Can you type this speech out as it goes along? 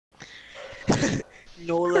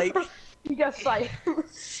No like. You got sight.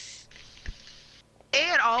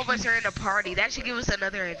 And all of us are in a party. That should give us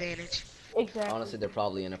another advantage. Exactly. Honestly, they're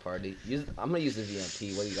probably in a party. I'm gonna use the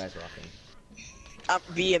VMP. What are you guys rocking?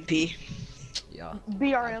 VMP. Yeah.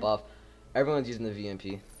 BRM. Buff. Everyone's using the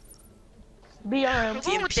VMP. BRM.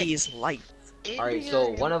 VMP is light. Alright,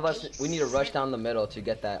 so one of us, we need to rush down the middle to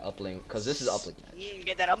get that uplink, because this is uplink.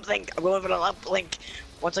 Get that uplink. I'm going for the uplink.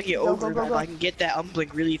 Once I get Go, over, go, go. I can get that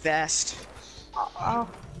uplink really fast.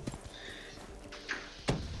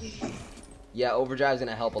 Yeah, overdrive's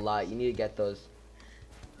gonna help a lot. You need to get those.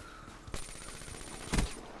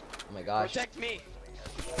 Oh my gosh. Protect me.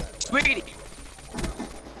 Sweetie.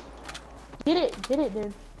 Get it,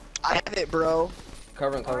 dude. I have it, bro.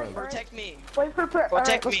 Cover him, cover him. Protect me. Wait for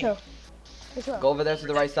Protect let's me. go. Let's go. Go over there to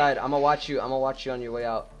the right side. I'm gonna watch you. I'm gonna watch you on your way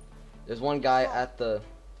out. There's one guy at the.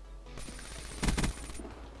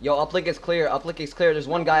 Yo, uplink is clear. Uplink is clear. There's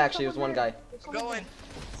one guy actually. There's one guy. I'm going.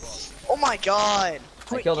 Oh my god.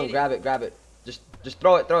 I killed him. Grab it. Grab it. Just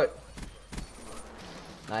throw it. Throw it.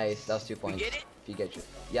 Nice. That was 2 points. Get it? If you get your.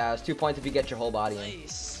 Yeah, it's 2 points if you get your whole body in.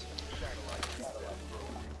 Nice.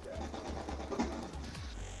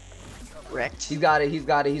 Wrecked. He's got it. He's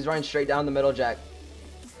got it. He's running straight down the middle, Jack.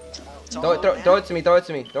 Throw it to me. Throw it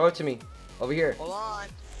to me. Throw it to me. Over here. Hold on.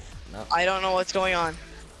 No. I don't know what's going on.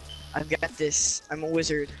 I've got this. I'm a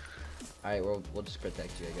wizard. Alright, we'll just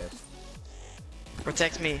protect you, I guess.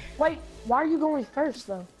 Protect me. Wait, why are you going first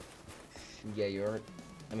though? Yeah, you're.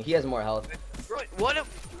 I mean, he has more health. What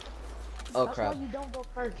if... Oh That's crap! why you don't go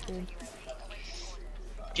first, dude.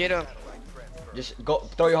 Get him. Just go.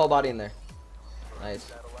 Throw your whole body in there.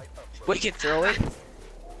 Nice. We can throw it.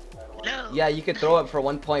 No. Yeah, you can throw it for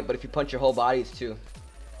 1 point, but if you punch your whole body, it's 2.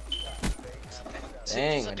 So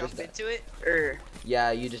Dang, you I just just. into it? Or...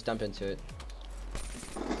 Yeah, you just dump into it.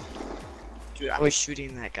 Dude, I was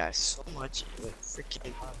shooting that guy so much. It was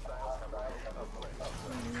freaking...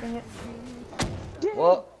 Dang it.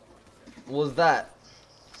 What was that?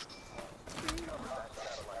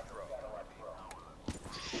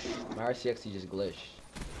 My RCXD just glitched.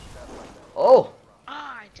 Oh!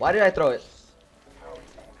 Why did I throw it?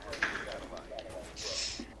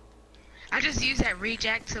 I just use that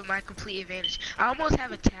rejack to my complete advantage. I almost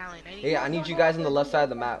have a talent. Hey, I need you guys on the left side of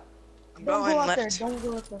the map. I'm Don't going go out there. left. Don't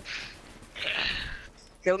go out there.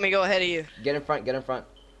 Okay, let me go ahead of you. Get in front, get in front.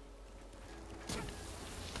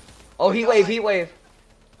 Oh, heat wave, heat wave.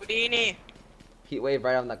 Houdini. Heat wave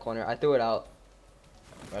right on that corner. I threw it out.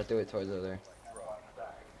 Or I threw it towards over there.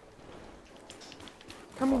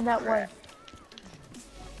 Coming that way.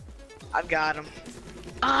 I've got him.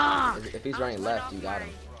 Ah! If he's running left, you got him.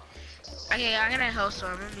 Okay, I'm gonna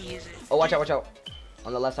hellstorm. I'm gonna use it. Oh, watch out, watch out.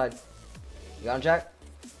 On the left side. You got him, Jack?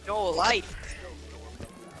 No light.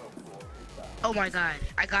 Oh my god,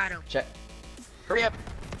 I got him. Check. Hurry up.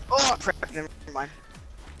 Oh crap. Never mind.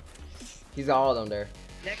 He's got all of them there.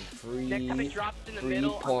 Next Free, time it drops in the free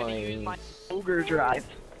middle, I'm gonna use my points. ogre drive.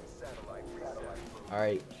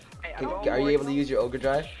 Alright. Hey, Are you able to use your ogre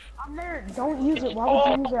drive? I'm there. Don't use it.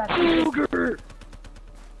 Why would you use it? Ogre.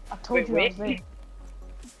 I told you I was there.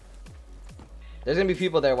 There's gonna be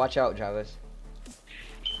people there. Watch out, Travis.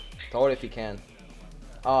 Throw it if you can.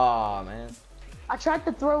 Aw, man. I tried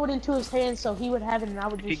to throw it into his hand so he would have it and I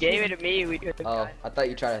would just If you gave it to me, we could have Oh, got it. I thought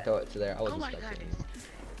you tried to throw it to there. I Oh wasn't my god. expecting.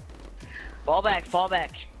 Fall back, fall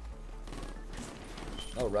back.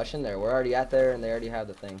 No, rush in there. We're already at there and they already have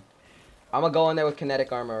the thing. I'm gonna go in there with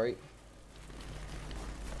kinetic armor, right?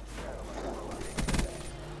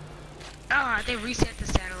 Ah, they reset the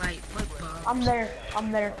satellite. What bums? I'm there.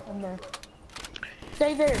 I'm there. I'm there.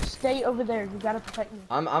 Stay there. Stay over there. You gotta protect me.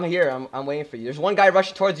 I'm here. I'm waiting for you. There's one guy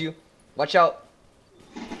rushing towards you. Watch out.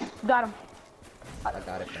 Got him. I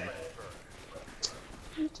got it, man.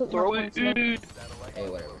 You took Throw my it points, man. in. Hey,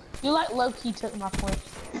 whatever. You like low-key took my points.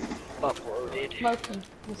 Uploaded. Low-key.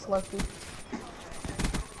 Just low-key.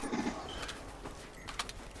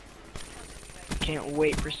 Can't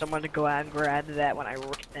wait for someone to go out and grab that when I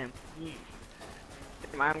wreck them.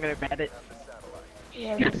 I'm gonna grab it.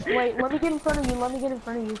 Yeah, just wait. Let me get in front of you. Let me get in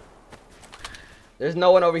front of you. There's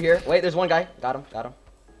no one over here. Wait, there's one guy. Got him. Got him.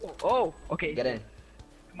 Oh, okay. Get in.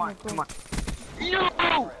 Come on, come on.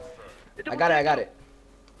 No! I got it. I got it.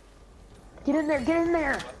 Get in there. Get in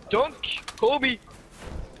there. Dunk, Kobe.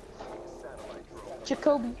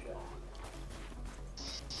 Jacoby.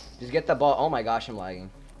 Just get the ball. Oh my gosh, I'm lagging.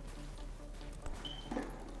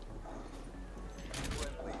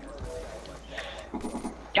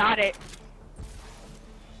 Got it.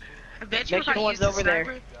 I bet you Next if I one's use the over there.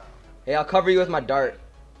 sniper- Hey, I'll cover you with my dart.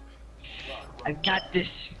 I've got this.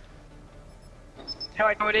 How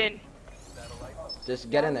I throw it in? Just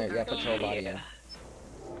get in there. Yeah, put your whole body in.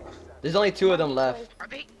 There's only 2 of them left. Are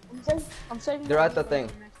they? I'm saving. They're at the thing.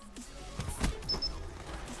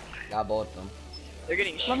 Got both of them. They're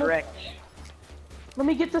getting Let me- wrecked. Let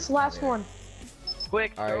me get this last one.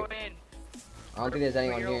 Quick, All throw right. it in. I don't think there's Put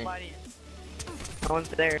anyone your whole here. body in. No one's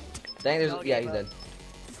there. Dang, there's. I'll Yeah, give he's up.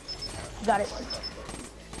 dead. Got it.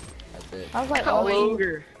 That's it. I was like, Oh, oh, wait.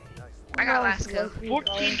 Ogre. I got last kill.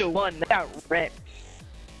 14-1. They got wrecked.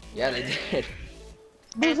 Yeah, they did.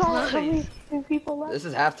 There's It's only nice. only 2 people left. This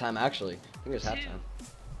is halftime, actually. I think it's halftime.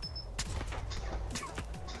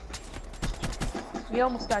 You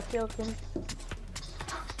almost got killed, Kenny.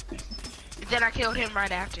 Then I killed him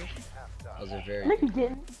right after. That was a very. No, you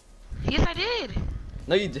didn't. Yes, I did.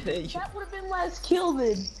 No, you didn't. That would have been last kill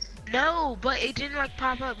then. No, but it didn't like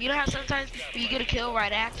pop up. You know how sometimes you get a kill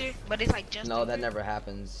right after, but it's like just. No, that never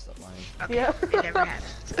happens. Stop lying. Okay, Yeah. it never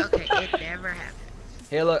happens. Okay, it never happens.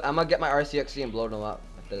 Here, look. I'm gonna get my RCXC and blow them up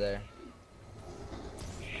if they're there.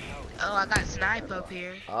 Oh, I got snipe up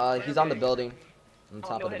here. He's on the building. On the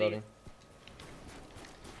top no of the heady. building.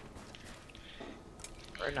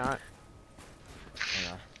 Or not.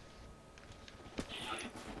 Hang on.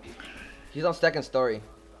 He's on 2nd story.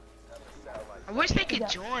 I wish they could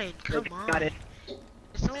join. Come on. Got it.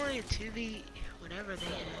 It's only a 2v, whatever they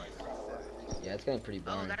had. Yeah, it's getting pretty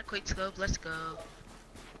Oh, boring. got a quick scope. Let's go.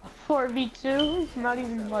 4v2. It's not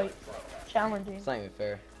even like challenging. It's not even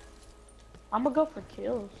fair. I'm gonna go for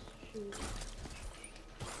kills. Shoot.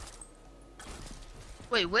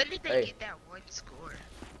 Wait, when did they Hey. get that one score?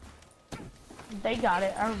 They got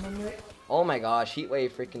it. I remember it. Oh my gosh,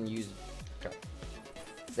 Heatwave freaking used. Crap.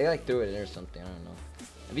 They like threw it in or something. I don't know.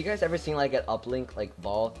 Have you guys ever seen like an uplink like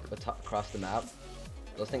ball across the map?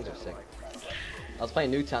 Those things are sick. I was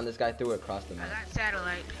playing Newtown. This guy threw it across the I map. got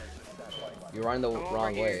satellite. You're running the I'm over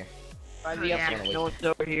wrong here. way. By Oh, the yeah. up, no one's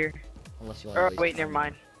over here. Unless you want Or to. wait, never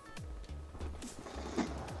mind.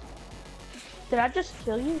 Did I just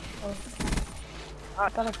kill you? Oh. I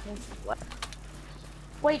thought I killed you. What?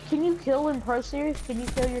 Wait, can you kill in Pro Series? Can you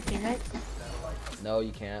kill your teammates? No,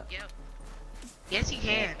 you can't. Yep. Yes, you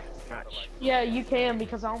can. Gosh. Yeah, you can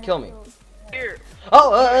because I almost Kill me. killed- Here.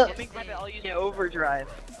 Oh, Let me grab it. I'll use the overdrive.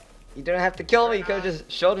 you don't have to kill me. You could have just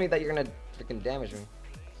showed me that you're gonna freaking damage me.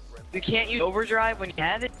 You can't use overdrive when you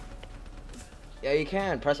have it. Yeah, you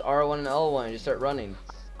can. Press R1 and L1 and just start running.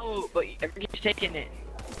 Oh, but everybody's taking it.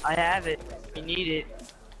 I have it. You need it.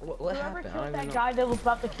 What Whoever happened? I killed don't that even know. guy that was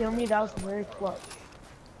about to kill me, that was very close.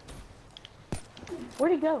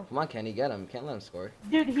 Where'd he go? Come on, Kenny, get him. Can't let him score.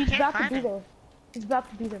 Dude, he's Can't about to find be him. there. He's about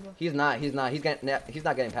to be there, bro. He's not. He's not. He's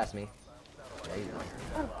not getting past me. Yeah, he's not.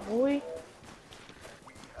 Oh, boy.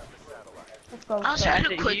 Let's go. I'll let's try go. to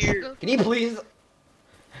That's it quick here. scope. Can you please?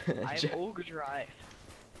 I have overdrive.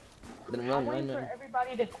 Then I'm run, waiting run, for run.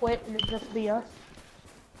 everybody to quit and it just be us.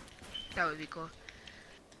 That would be cool.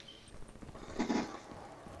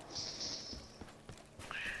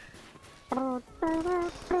 Oh,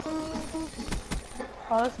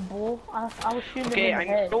 that's bull. I was shooting Okay, him in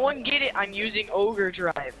the head. no one get it. I'm using ogre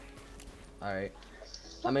drive. All right.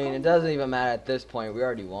 I mean, it doesn't even matter at this point. We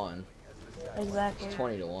already won. Exactly. It's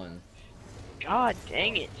 20-1. God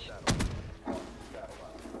dang it.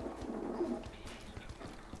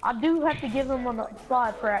 I do have to give him a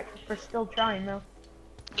fly for still trying though.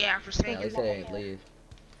 Yeah, for Yeah, saying at least they didn't leave.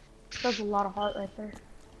 That's a lot of heart right there.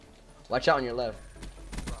 Watch out on your left.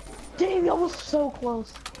 Dang, that was so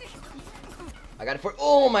close. I got it for.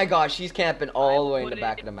 Oh my gosh, he's camping all the way in put the it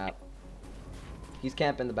back of the map. He's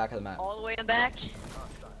camping the back of the map. All the way in the back.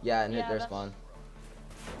 Yeah, and hit Yeah, their that's- spawn.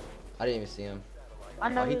 I didn't even see him. I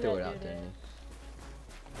know Oh, he who threw that it out dude there. is. Didn't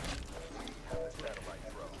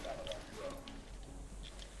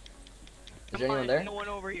he? Is there Come anyone on, there? No one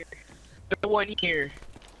over here. No one here.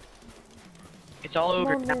 It's all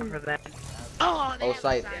over Come on, now then. for them. Oh, they Oh, have a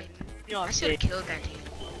sight. sight. You know, I should have killed that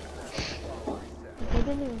dude. They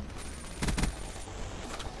didn't even...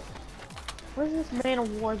 Where's this man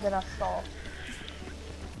of war that I saw?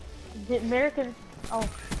 The American... Oh,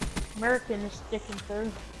 American is sticking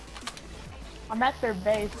through. I'm at their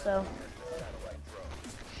base, so...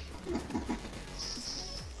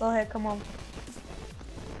 Go ahead, come on.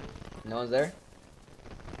 No one's there?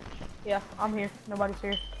 Yeah, I'm here. Nobody's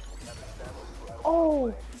here. Oh,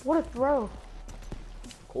 what a throw.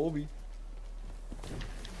 Colby.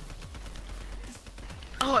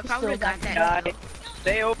 Oh, if I Still would have got got that. Guy,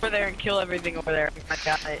 stay over there and kill everything over there. I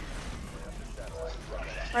got it.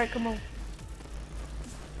 Alright, come on.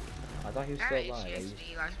 I thought he was I still had alive.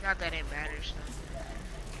 HSD, like, not that it matters.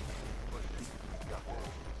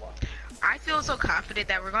 I feel so confident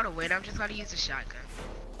that we're gonna win. I'm just gonna use a shotgun.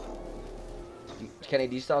 Kenny,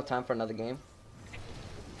 do you still have time for another game?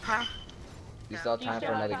 Huh? You still have Do you time still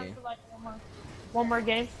for have another time game. for, like, one more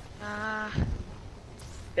game?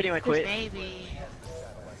 Anyone quit? Maybe.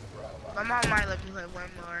 My mom might let me play one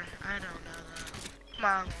more. I don't know though.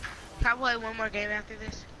 Mom, can I play one more game after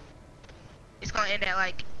this? It's gonna end at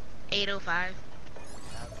like 8:05.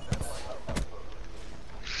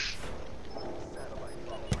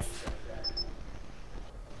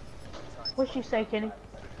 What'd she say, Kenny?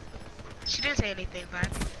 She didn't say anything, but I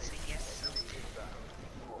can say yes.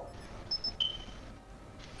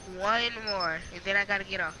 One more, and then I gotta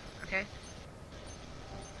get off. Okay?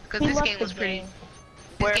 Because He this left game the was pretty. game.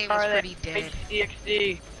 This Where game was are they? pretty dead.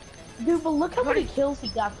 HDXD. Dude, but look how many kills he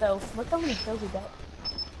got, though. Look how many kills he got.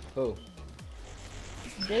 Who?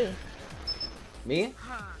 Dude. Me?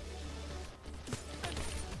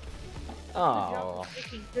 Oh.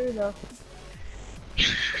 Freaking through, though.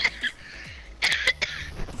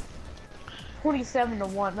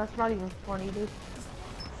 27-1. That's not even funny, dude.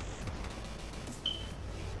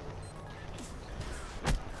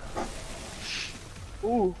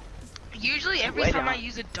 Ooh. Usually every Way time I down.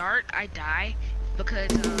 use a dart, I die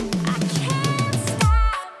because